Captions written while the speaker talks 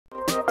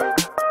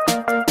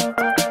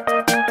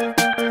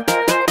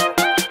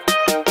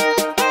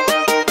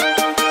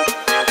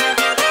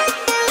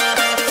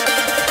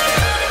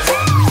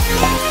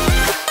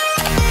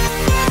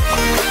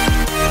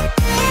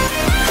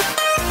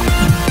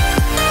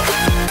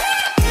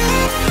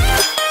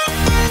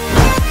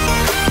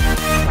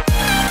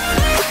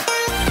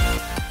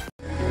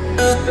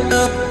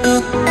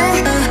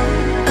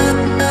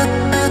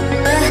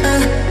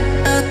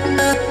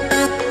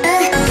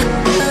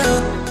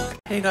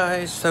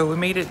guys, so we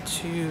made it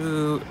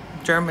to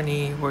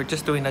Germany. We're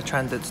just doing a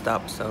transit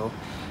stop, so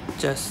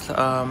just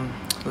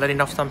letting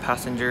off some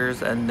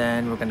passengers, and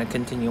then we're gonna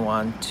continue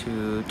on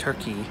to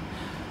Turkey.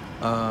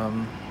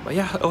 But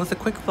yeah, it was a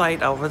quick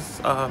flight. I was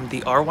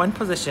the R1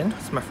 position.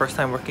 It's my first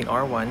time working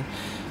R1.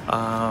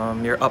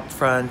 You're up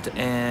front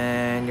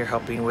and you're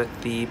helping with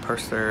the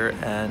purser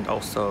and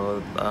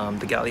also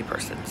the galley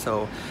person.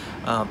 So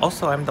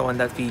also I'm the one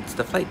that feeds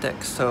the flight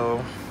deck.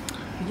 So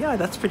yeah,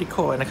 that's pretty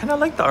cool, and I kind of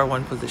like the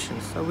R1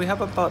 position. So we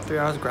have about 3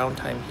 hours ground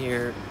time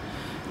here,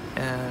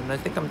 and I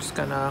think I'm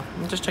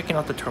just checking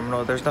out the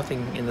terminal. There's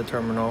nothing in the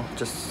terminal,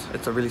 just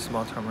it's a really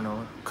small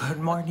terminal. Good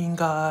morning,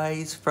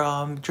 guys,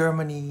 from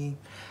Germany.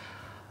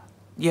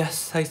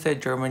 Yes, I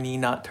said Germany,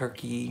 not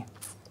Turkey.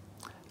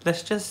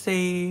 Let's just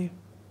say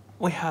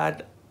we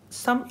had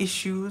some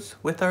issues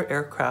with our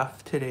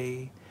aircraft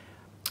today.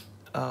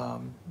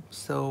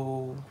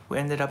 So we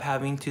ended up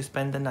having to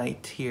spend the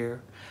night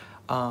here.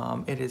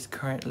 It is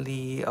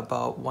currently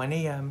about 1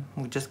 a.m.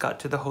 We just got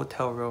to the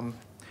hotel room.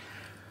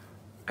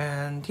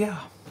 And yeah,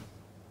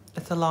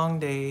 it's a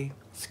long day.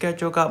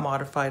 Schedule got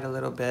modified a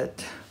little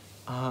bit.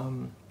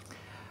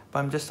 But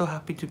I'm just so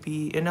happy to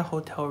be in a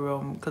hotel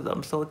room because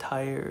I'm so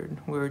tired.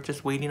 We were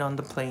just waiting on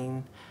the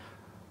plane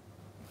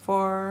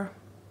for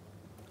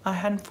a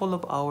handful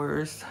of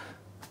hours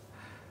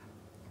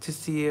to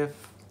see if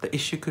the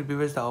issue could be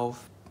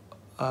resolved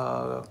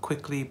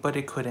quickly, but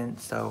it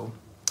couldn't. So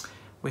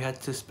we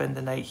had to spend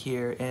the night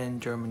here in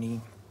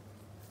Germany,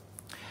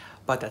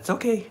 but that's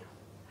okay.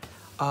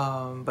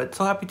 But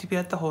so happy to be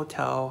at the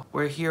hotel.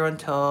 We're here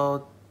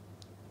until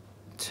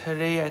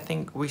today. I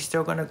think we're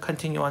still gonna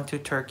continue on to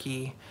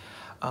Turkey.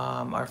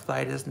 Our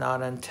flight is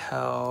not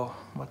until,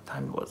 what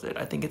time was it?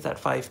 I think it's at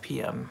 5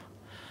 p.m.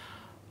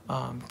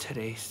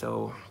 Today.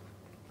 So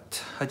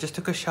I just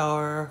took a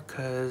shower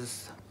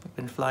because I've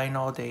been flying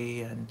all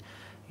day and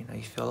you know,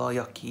 you feel all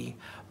yucky.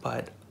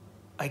 But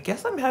I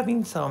guess I'm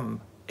having some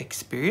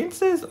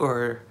experiences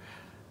or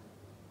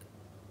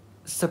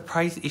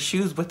surprise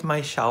issues with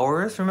my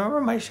showers. Remember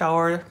my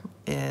shower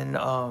in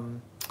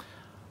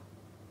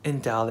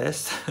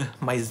Dallas,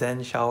 my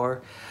Zen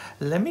shower?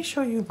 Let me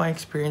show you my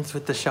experience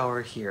with the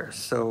shower here.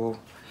 So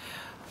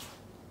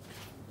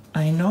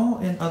I know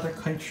in other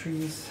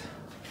countries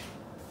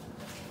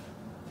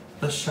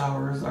the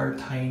showers are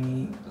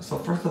tiny. So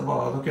first of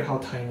all, look at how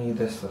tiny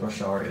this little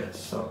shower is.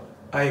 So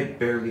I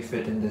barely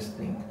fit in this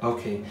thing.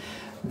 Okay,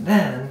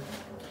 then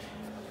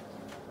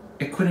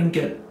I couldn't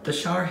get the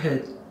shower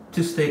head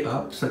to stay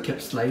up, so it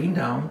kept sliding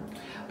down.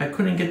 I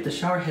couldn't get the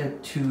shower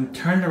head to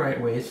turn the right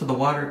way, so the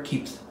water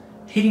keeps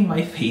hitting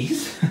my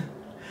face.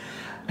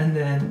 And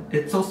then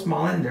it's so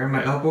small in there,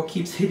 my elbow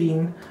keeps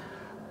hitting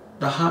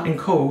the hot and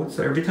cold,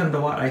 so every time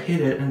I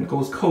hit it and it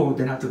goes cold,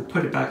 then I have to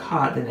put it back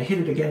hot, then I hit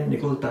it again and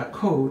it goes back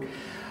cold.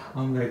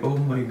 I'm like, oh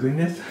my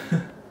goodness.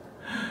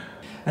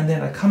 And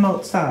then I come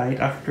outside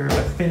after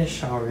I finish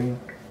showering,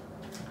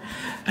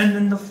 and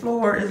then the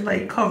floor is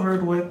like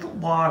covered with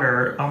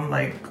water. I'm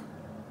like,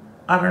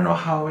 I don't know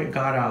how it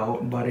got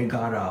out, but it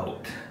got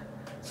out.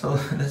 So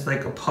there's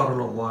like a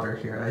puddle of water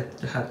here.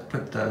 I had to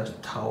put the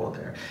towel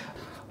there.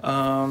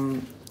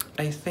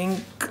 I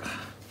think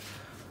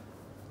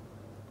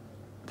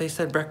they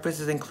said breakfast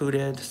is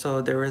included,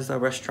 so there is a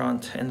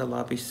restaurant in the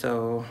lobby,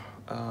 so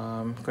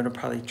I'm gonna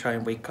probably try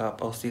and wake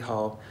up. I'll see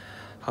how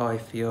I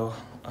feel,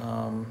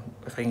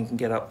 if I can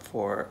get up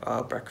for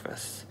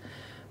breakfast.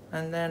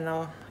 And then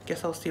I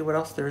guess I'll see what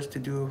else there is to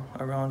do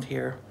around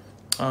here.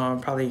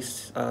 Probably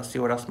see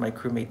what else my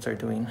crewmates are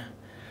doing.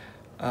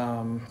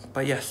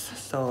 But yes,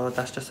 so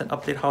that's just an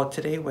update how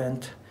today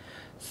went.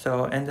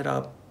 So ended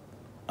up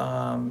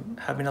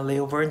having a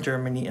layover in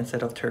Germany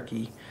instead of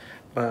Turkey,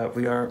 but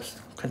we are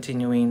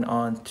continuing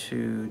on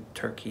to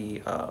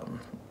Turkey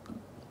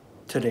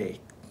today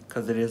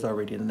because it is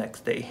already the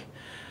next day.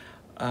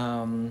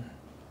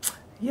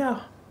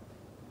 Yeah,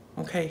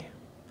 okay,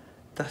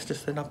 that's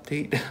just an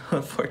update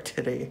for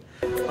today.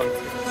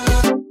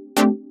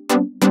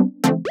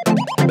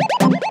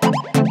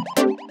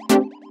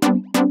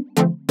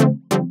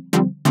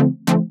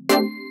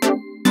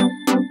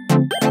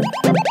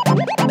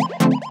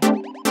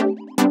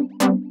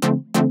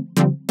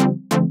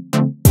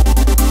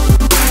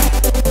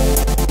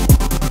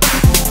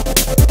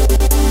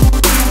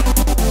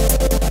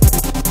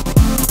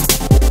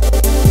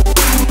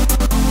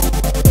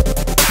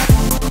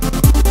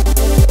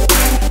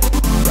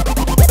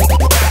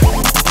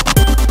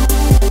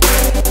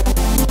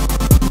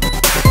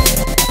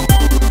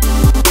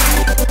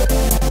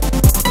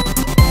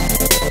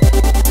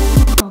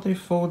 They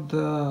fold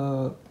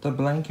the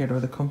blanket or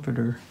the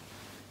comforter.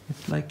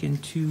 It's like in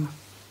 2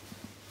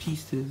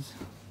 pieces,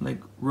 like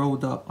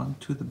rolled up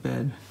onto the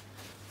bed.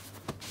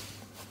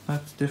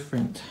 That's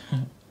different.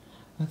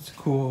 That's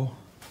cool.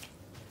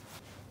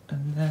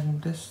 And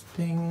then this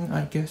thing,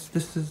 I guess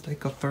this is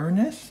like a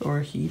furnace or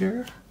a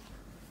heater.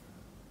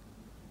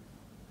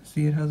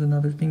 See, it has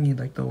another thingy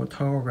like the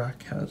towel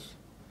rack has.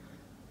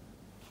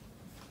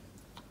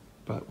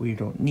 But we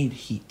don't need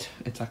heat.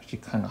 It's actually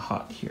kind of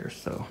hot here,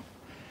 so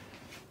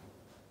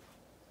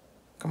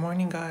Good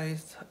morning,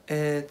 guys.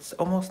 It's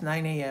almost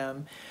 9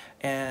 a.m.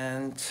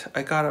 and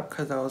I got up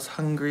because I was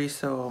hungry,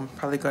 so I'm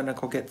probably gonna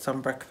go get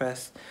some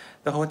breakfast.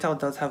 The hotel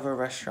does have a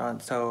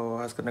restaurant, so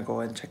I was gonna go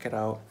and check it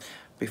out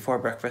before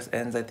breakfast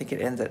ends. I think it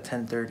ends at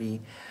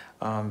 10:30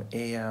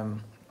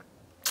 a.m.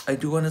 I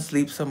do want to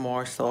sleep some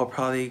more, so I'll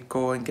probably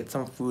go and get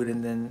some food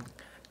and then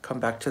come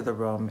back to the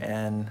room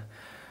and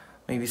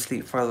maybe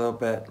sleep for a little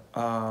bit.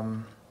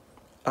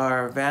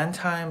 Our van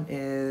time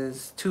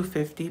is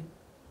 2:50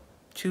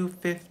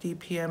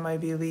 p.m. I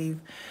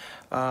believe.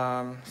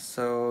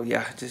 So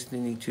yeah, just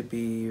need to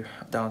be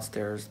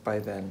downstairs by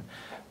then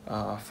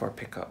for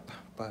pickup.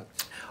 But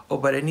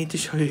I need to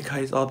show you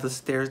guys all the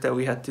stairs that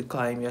we had to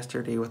climb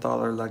yesterday with all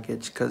our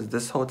luggage, because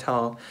this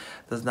hotel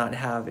does not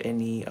have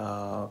any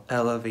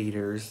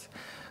elevators.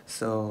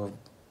 So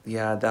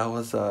yeah, that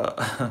was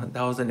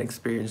that was an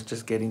experience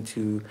just getting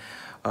to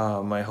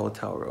my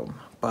hotel room.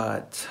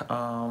 But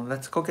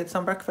let's go get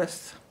some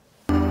breakfast.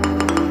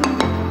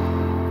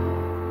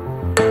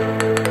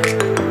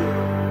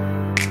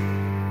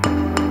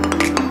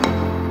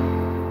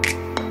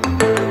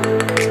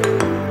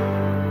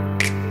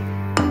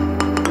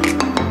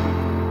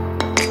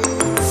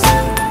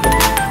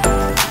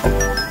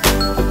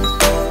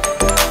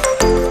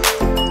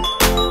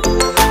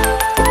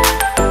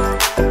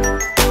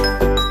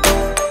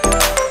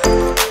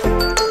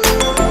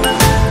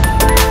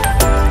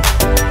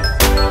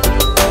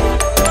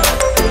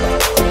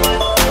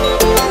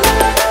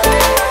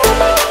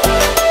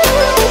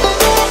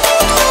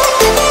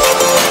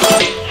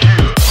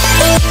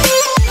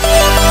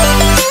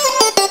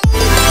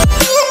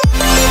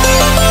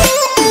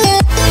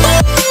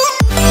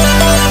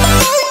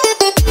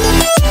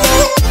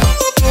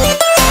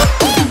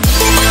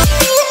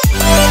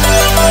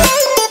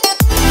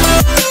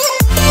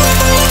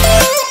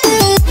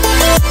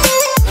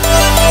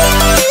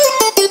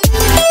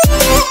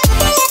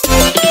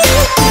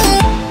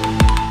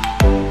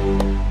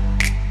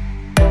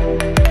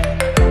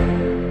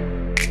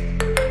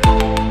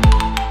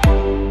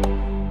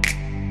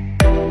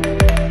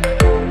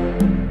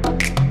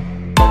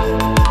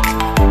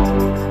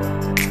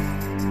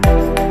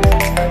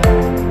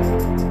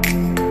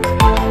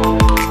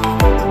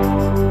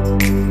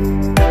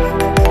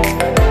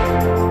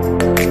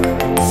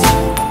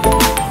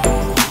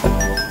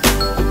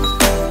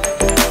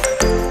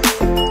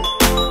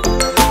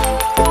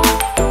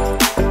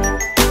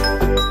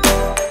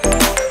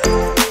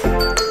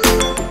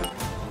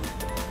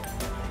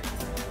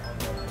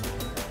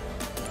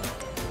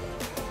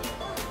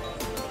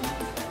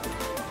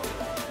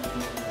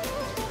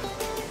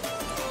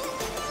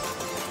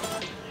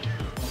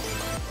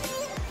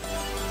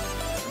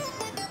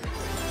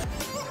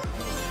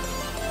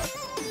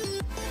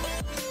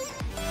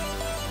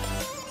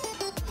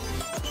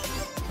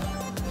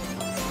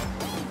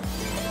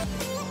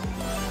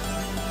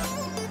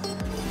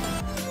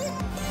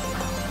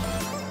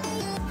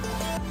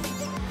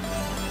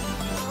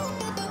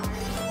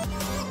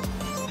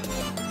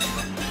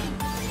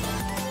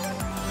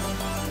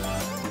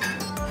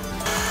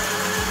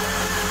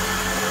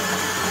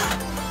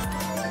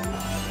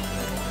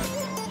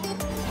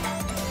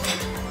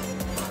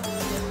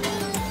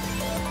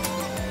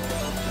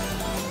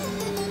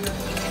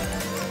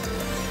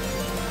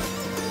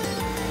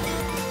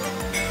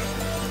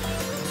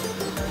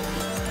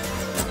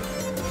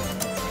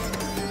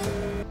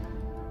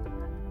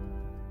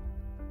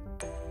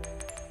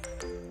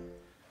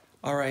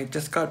 Alright,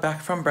 just got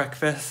back from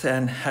breakfast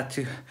and had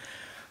to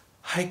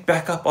hike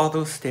back up all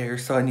those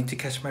stairs, so I need to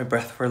catch my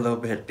breath for a little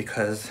bit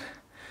because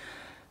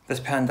this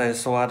panda is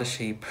so out of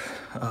shape.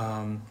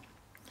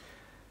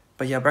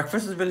 But yeah,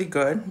 breakfast is really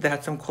good. They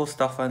had some cool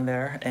stuff on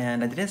there,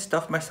 and I didn't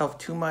stuff myself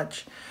too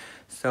much,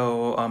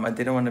 so I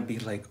didn't want to be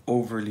like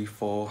overly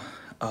full.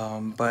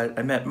 But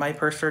I met my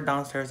purser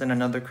downstairs and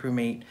another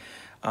crewmate.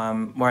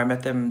 Where I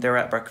met them, they were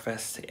at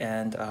breakfast,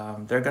 and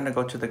they're gonna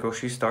go to the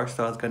grocery store,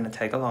 so I was gonna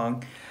tag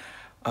along.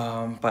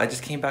 But I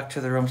just came back to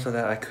the room so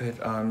that I could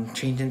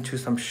change into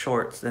some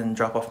shorts and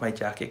drop off my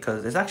jacket,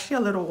 because it's actually a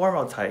little warm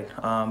outside.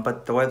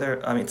 But the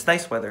weather, I mean, it's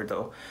nice weather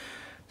though.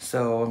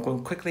 So I'm going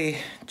to quickly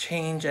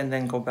change and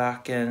then go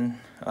back and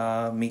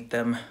meet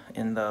them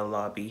in the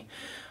lobby.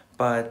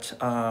 But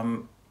I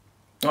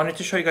wanted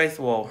to show you guys,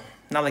 well,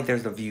 not like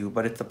there's a view,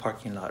 but it's a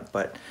parking lot.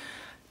 But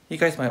you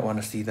guys might want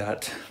to see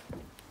that.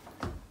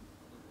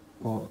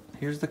 Well,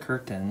 here's the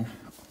curtain.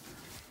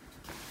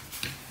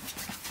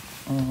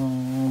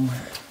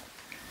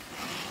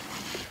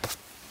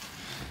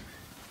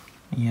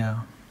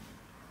 Yeah,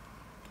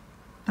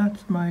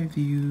 that's my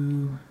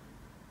view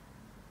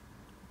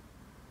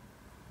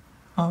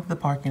of the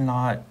parking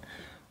lot.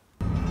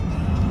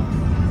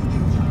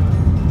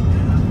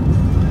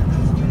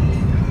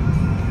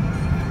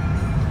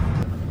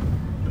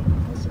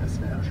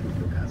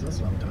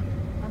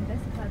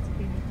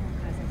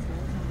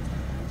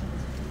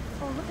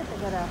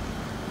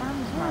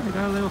 Yeah, they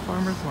got a little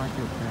farmer's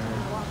market there.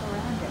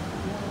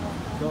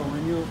 So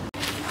when you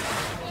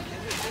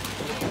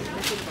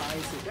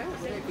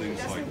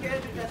Things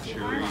like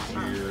cherries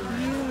here.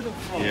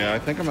 Yeah, I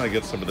think I'm gonna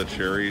get some of the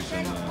cherries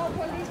and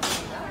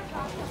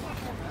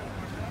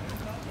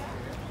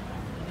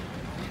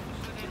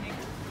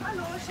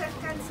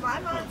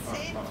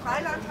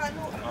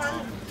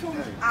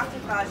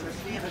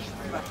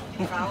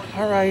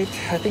Alright,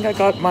 I think I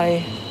got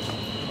my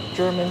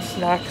German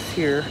snacks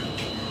here.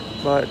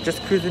 But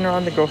just cruising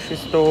around the grocery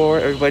store,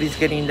 everybody's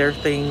getting their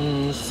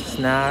things,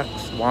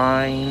 snacks,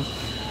 wine.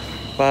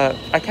 But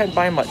I can't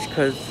buy much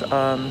because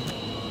I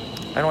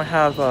don't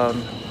have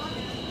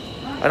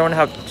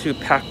to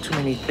pack too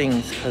many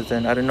things because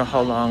then I don't know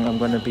how long I'm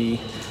gonna be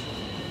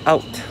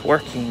out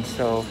working.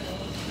 So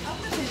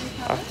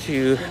I have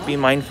to be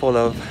mindful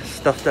of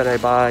stuff that I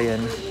buy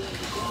and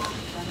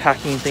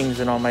packing things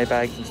in all my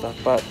bags and stuff.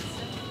 But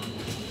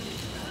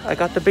I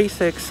got the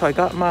basics. So I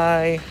got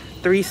my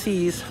 3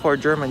 C's for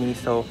Germany.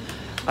 So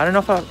I don't know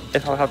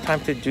if I'll have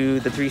time to do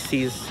the 3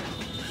 C's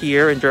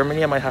here in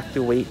Germany. I might have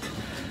to wait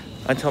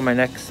until my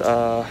next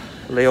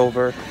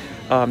layover.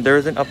 There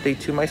is an update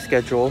to my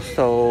schedule,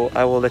 so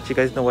I will let you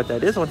guys know what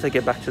that is once I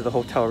get back to the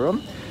hotel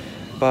room.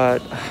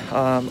 But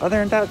other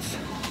than that,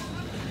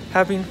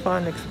 having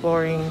fun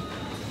exploring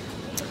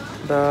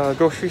the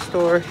grocery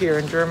store here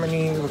in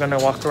Germany. We're gonna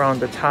walk around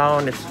the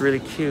town. It's really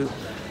cute,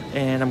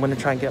 and I'm gonna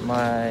try and get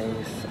my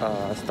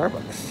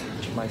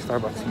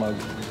Starbucks mug.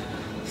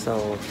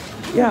 So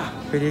yeah,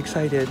 pretty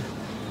excited.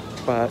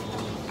 But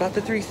got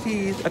the 3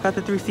 C's. I got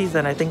the 3 C's,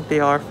 and I think they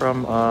are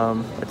from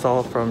it's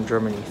all from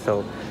Germany.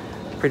 So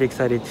pretty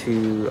excited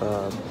to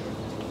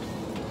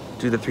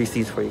do the 3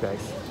 C's for you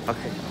guys.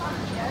 Okay.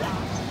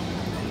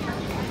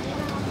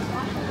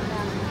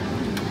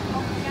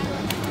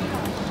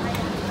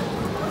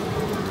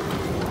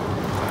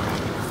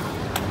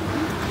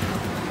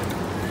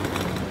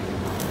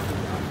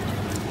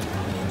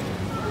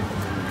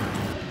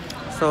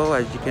 So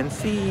as you can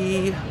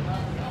see,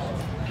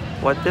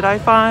 what did I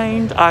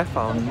find? I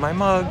found my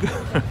mug.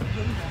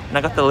 And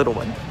I got the little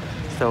one.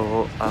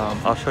 So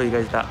I'll show you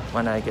guys that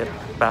when I get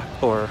back,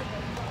 or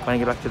when I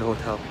get back to the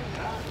hotel.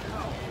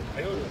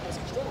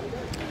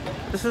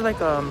 This is like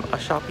a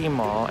shopping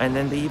mall, and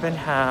then they even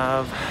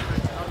have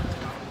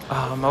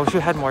I wish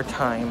we had more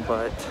time,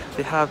 but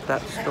they have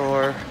that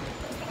store.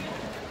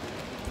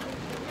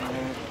 I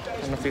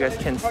don't know if you guys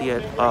can see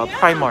it,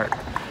 Primark.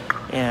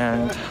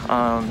 And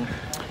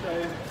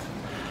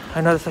I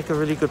know it's like a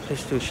really good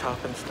place to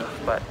shop and stuff,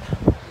 but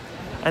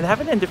and they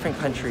have it in different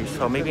countries,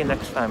 so maybe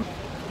next time.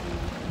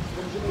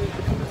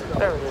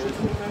 There it is.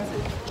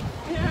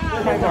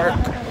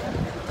 Primark.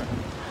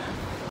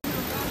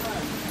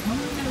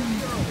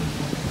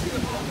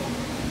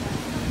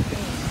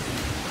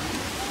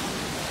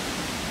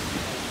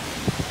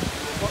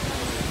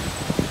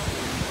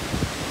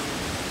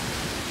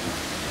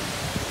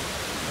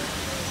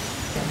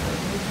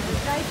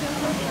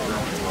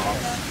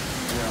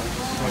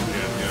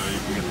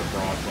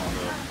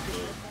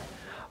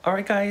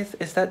 Alright guys,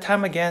 it's that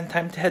time again,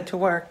 time to head to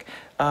work.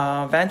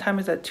 Van time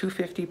is at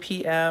 2:50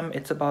 p.m.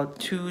 It's about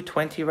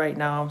 2:20 right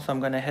now, so I'm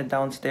going to head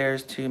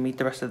downstairs to meet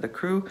the rest of the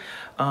crew.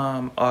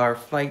 Our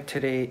flight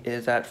today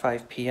is at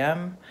 5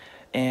 p.m.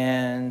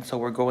 and so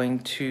we're going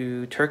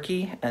to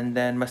Turkey, and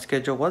then my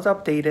schedule was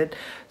updated.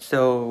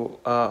 So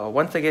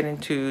once I get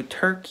into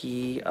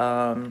Turkey,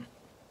 I'm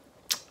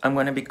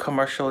going to be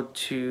commercial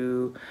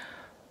to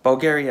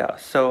Bulgaria.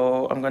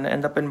 So I'm going to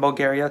end up in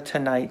Bulgaria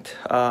tonight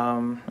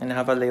and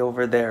have a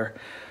layover there.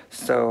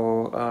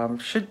 So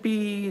should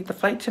be, the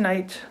flight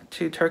tonight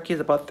to Turkey is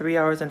about 3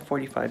 hours and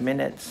 45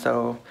 minutes.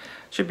 So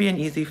should be an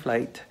easy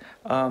flight.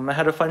 I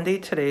had a fun day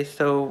today.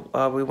 So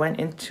we went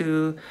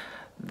into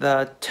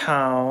the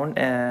town,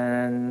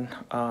 and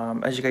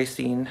as you guys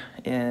seen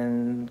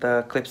in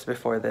the clips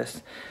before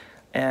this,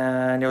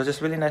 and it was just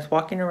really nice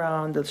walking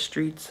around the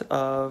streets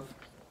of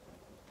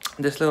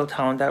this little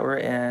town that we're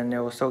in. It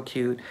was so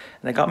cute,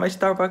 and I got my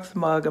Starbucks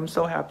mug. I'm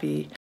so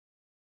happy.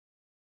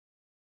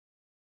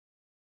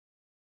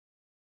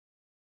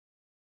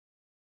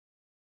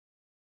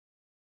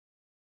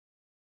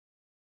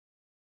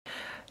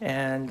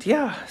 And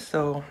yeah,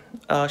 so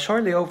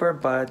shortly over,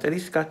 but at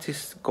least got to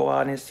go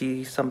out and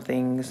see some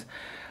things.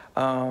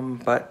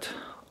 But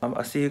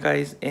I'll see you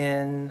guys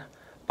in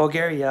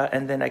Bulgaria,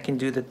 and then I can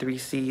do the 3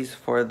 C's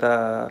for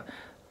the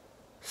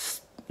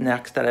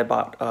snacks that I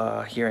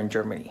bought here in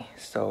Germany.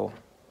 So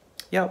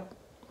yep,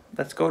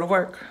 let's go to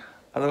work.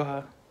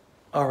 Aloha.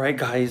 All right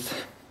guys,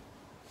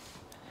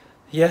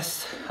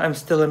 yes, I'm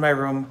still in my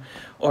room,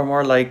 or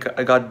more like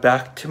I got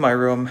back to my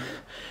room,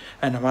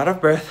 and I'm out of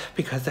breath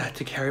because I had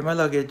to carry my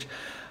luggage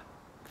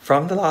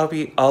from the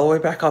lobby all the way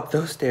back up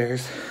those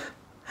stairs.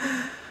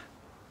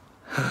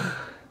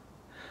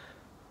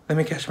 Let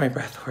me catch my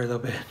breath for a little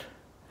bit.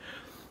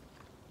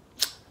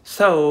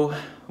 So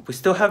we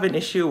still have an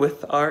issue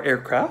with our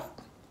aircraft.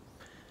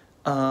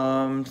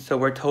 So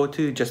we're told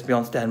to just be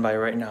on standby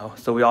right now.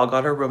 So we all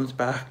got our rooms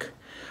back.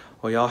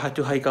 We all had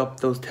to hike up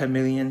those 10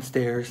 million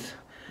stairs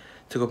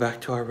to go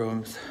back to our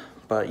rooms.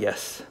 But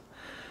yes,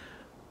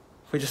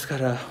 We just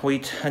gotta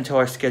wait until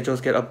our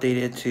schedules get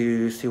updated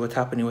to see what's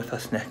happening with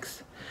us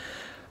next.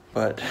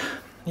 But,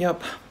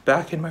 yep,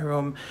 back in my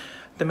room.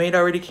 The maid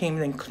already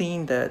came and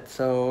cleaned it,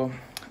 so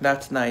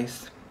that's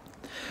nice.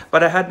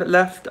 But I had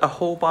left a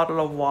whole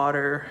bottle of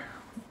water.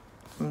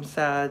 I'm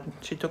sad.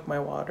 She took my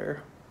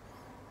water.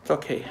 It's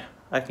okay.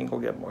 I can go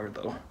get more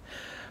though.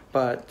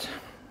 But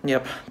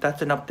yep,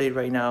 that's an update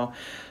right now.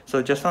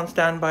 So just on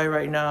standby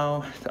right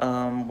now,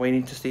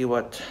 waiting to see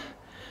what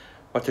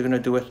they're gonna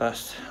do with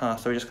us.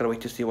 So we just gotta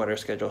wait to see what our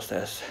schedule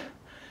says.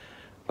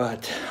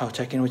 But I'll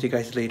check in with you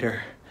guys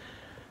later.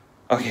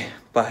 Okay,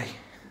 bye.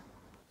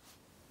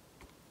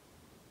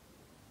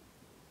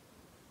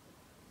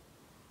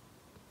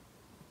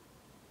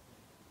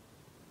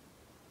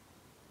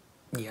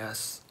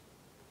 Yes,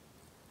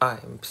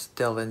 I'm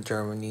still in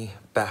Germany,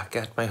 back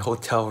at my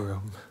hotel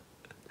room.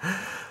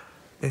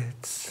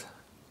 It's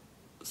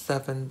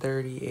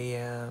 7:30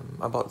 a.m.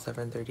 About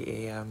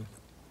 7:30 a.m.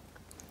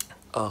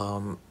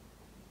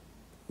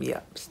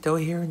 Yeah, still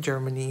here in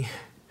Germany.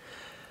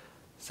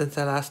 Since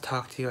I last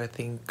talked to you, I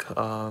think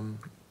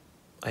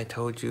I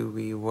told you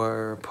we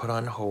were put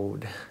on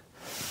hold.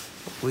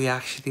 We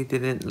actually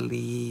didn't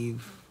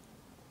leave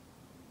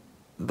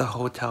the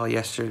hotel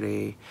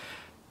yesterday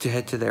to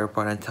head to the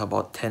airport until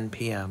about 10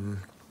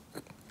 p.m.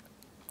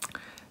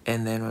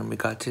 And then when we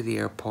got to the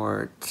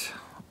airport,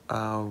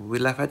 we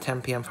left at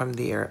 10 p.m. from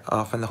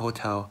the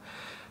hotel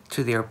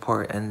to the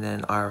airport, and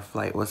then our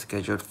flight was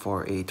scheduled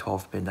for a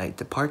 12 midnight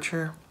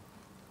departure.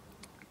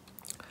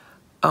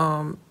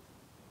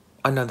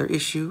 Another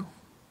issue.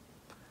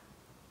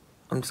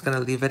 I'm just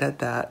gonna leave it at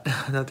that.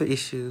 Another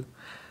issue.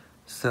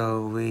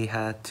 So we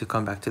had to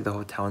come back to the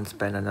hotel and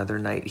spend another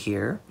night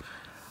here.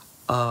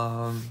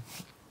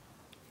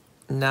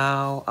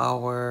 Now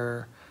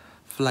our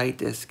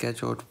flight is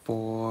scheduled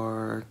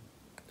for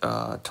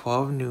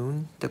 12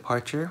 noon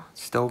departure.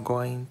 Still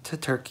going to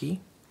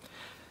Turkey.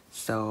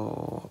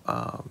 So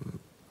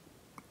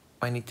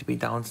I need to be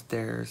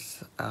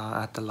downstairs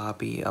at the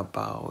lobby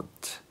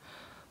about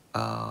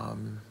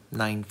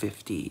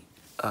 9:50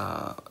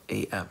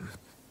 a.m.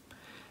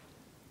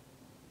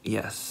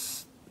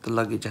 Yes, the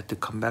luggage had to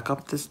come back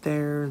up the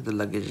stairs. The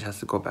luggage has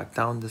to go back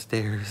down the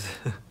stairs.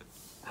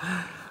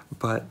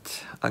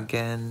 But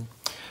again,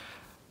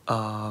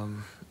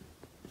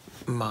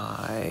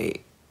 my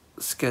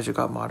schedule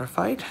got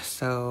modified.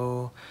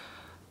 So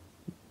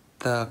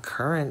the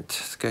current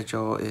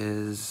schedule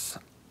is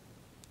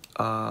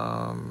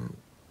gonna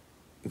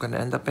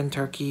end up in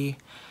Turkey.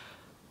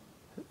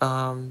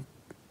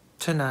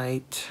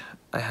 Tonight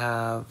I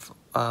have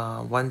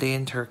 1 day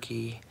in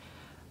Turkey,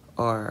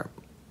 or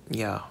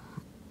yeah,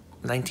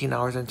 19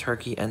 hours in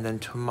Turkey, and then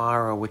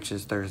tomorrow, which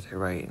is Thursday,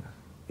 right?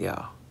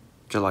 Yeah,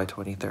 July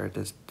 23rd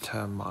is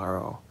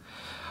tomorrow.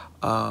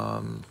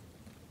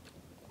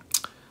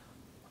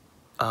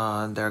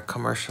 They're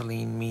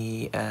commercialing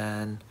me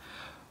and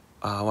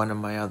one of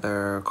my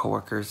other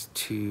coworkers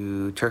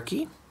to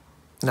Turkey.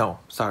 No,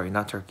 sorry,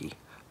 not Turkey,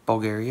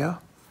 Bulgaria.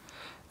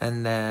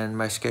 And then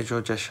my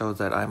schedule just shows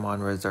that I'm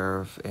on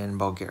reserve in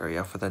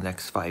Bulgaria for the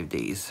next 5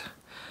 days.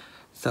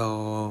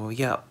 So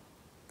yeah,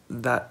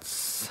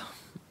 that's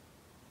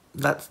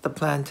the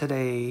plan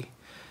today.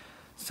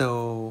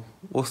 So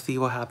we'll see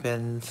what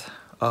happens.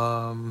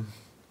 Yeah.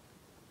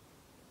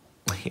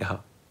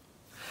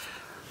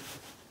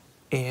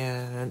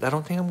 And I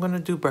don't think I'm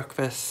gonna do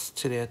breakfast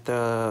today at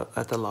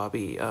the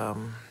lobby. I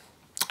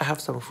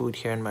have some food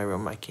here in my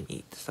room I can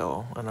eat,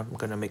 so, and I'm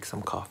gonna make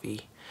some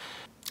coffee.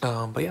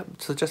 But yeah,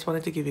 so just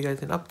wanted to give you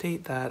guys an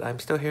update that I'm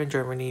still here in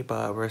Germany,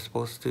 but we're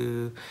supposed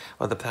to,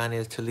 well, the plan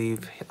is to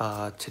leave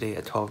today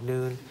at 12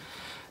 noon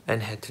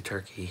and head to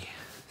Turkey.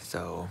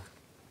 So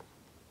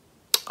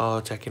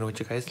I'll check in with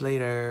you guys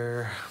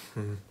later.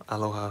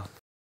 Aloha.